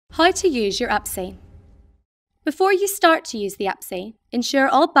How to use your Upsee. Before you start to use the Upsee, ensure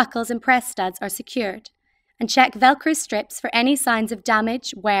all buckles and press studs are secured, and check Velcro strips for any signs of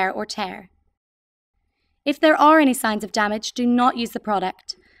damage, wear or tear. If there are any signs of damage, do not use the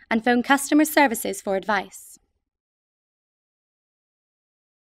product and phone customer services for advice.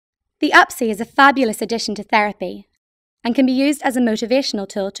 The Upsee is a fabulous addition to therapy and can be used as a motivational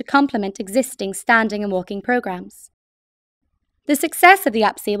tool to complement existing standing and walking programs. The success of the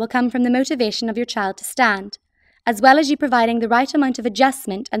Upsee will come from the motivation of your child to stand, as well as you providing the right amount of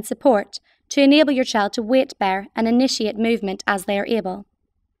adjustment and support to enable your child to weight bear and initiate movement as they are able.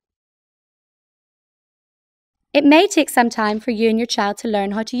 It may take some time for you and your child to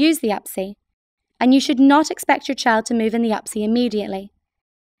learn how to use the Upsee, and you should not expect your child to move in the Upsee immediately.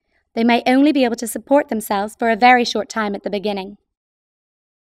 They may only be able to support themselves for a very short time at the beginning.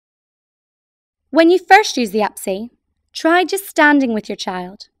 When you first use the Upsee, try just standing with your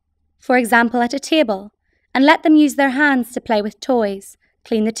child, for example at a table, and let them use their hands to play with toys,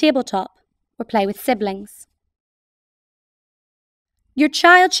 clean the tabletop, or play with siblings. Your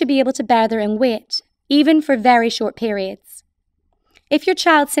child should be able to bear their own weight, even for very short periods. If your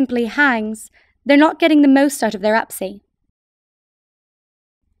child simply hangs, they're not getting the most out of their Upsee.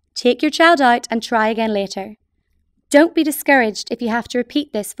 Take your child out and try again later. Don't be discouraged if you have to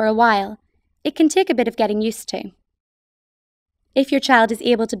repeat this for a while. It can take a bit of getting used to. If your child is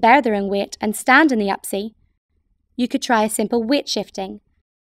able to bear their own weight and stand in the Upsee, you could try a simple weight shifting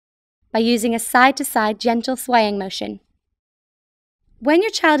by using a side-to-side gentle swaying motion. When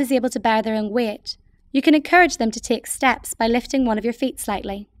your child is able to bear their own weight, you can encourage them to take steps by lifting one of your feet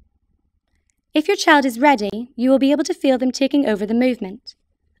slightly. If your child is ready, you will be able to feel them taking over the movement.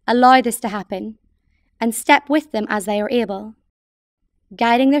 Allow this to happen, and step with them as they are able,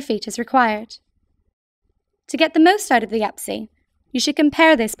 guiding their feet as required. To get the most out of the Upsee, you should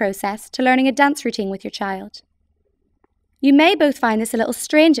compare this process to learning a dance routine with your child. You may both find this a little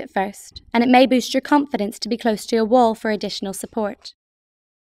strange at first, and it may boost your confidence to be close to a wall for additional support.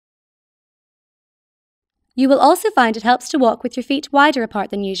 You will also find it helps to walk with your feet wider apart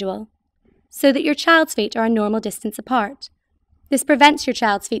than usual, so that your child's feet are a normal distance apart. This prevents your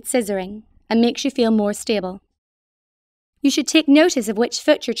child's feet scissoring and makes you feel more stable. You should take notice of which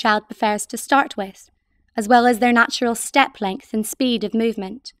foot your child prefers to start with, as well as their natural step length and speed of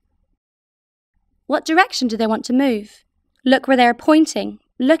movement. What direction do they want to move? Look where they are pointing,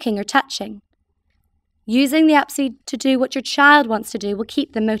 looking or touching. Using the Upsee to do what your child wants to do will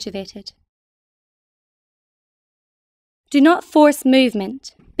keep them motivated. Do not force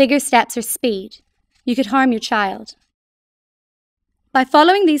movement, bigger steps or speed. You could harm your child. By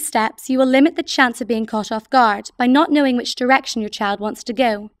following these steps, you will limit the chance of being caught off guard by not knowing which direction your child wants to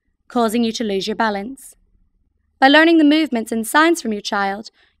go, causing you to lose your balance. By learning the movements and signs from your child,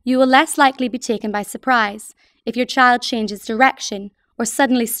 you will less likely be taken by surprise if your child changes direction or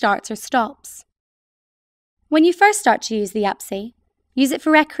suddenly starts or stops. When you first start to use the Upsee, use it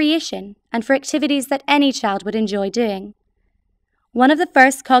for recreation and for activities that any child would enjoy doing. One of the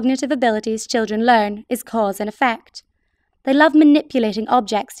first cognitive abilities children learn is cause and effect. They love manipulating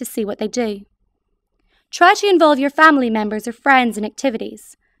objects to see what they do. Try to involve your family members or friends in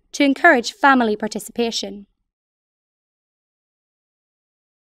activities to encourage family participation.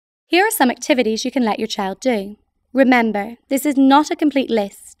 Here are some activities you can let your child do. Remember, this is not a complete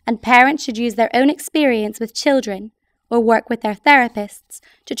list, and parents should use their own experience with children or work with their therapists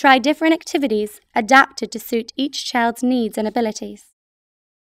to try different activities adapted to suit each child's needs and abilities.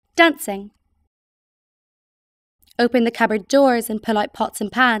 Dancing. Open the cupboard doors and pull out pots and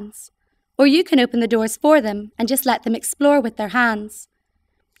pans, or you can open the doors for them and just let them explore with their hands.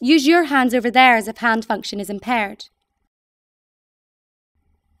 Use your hands over theirs if hand function is impaired.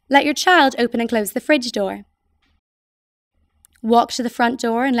 Let your child open and close the fridge door. Walk to the front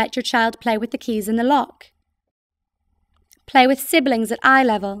door and let your child play with the keys in the lock. Play with siblings at eye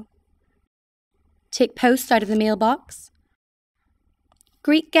level. Take posts out of the mailbox.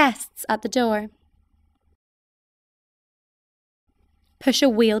 Greet guests at the door. Push a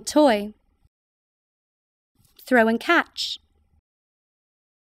wheeled toy. Throw and catch.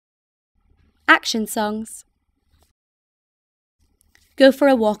 Action songs. Go for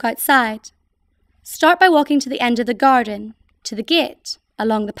a walk outside. Start by walking to the end of the garden, to the gate,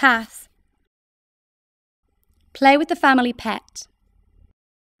 along the path. Play with the family pet.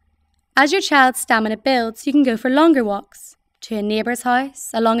 As your child's stamina builds, you can go for longer walks, to a neighbour's house,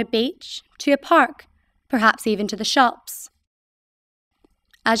 along a beach, to a park, perhaps even to the shops.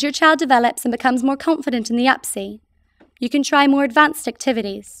 As your child develops and becomes more confident in the Upsee, you can try more advanced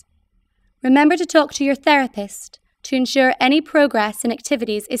activities. Remember to talk to your therapist to ensure any progress in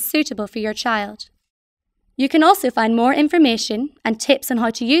activities is suitable for your child. You can also find more information and tips on how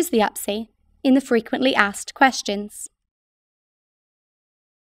to use the Upsee in the frequently asked questions.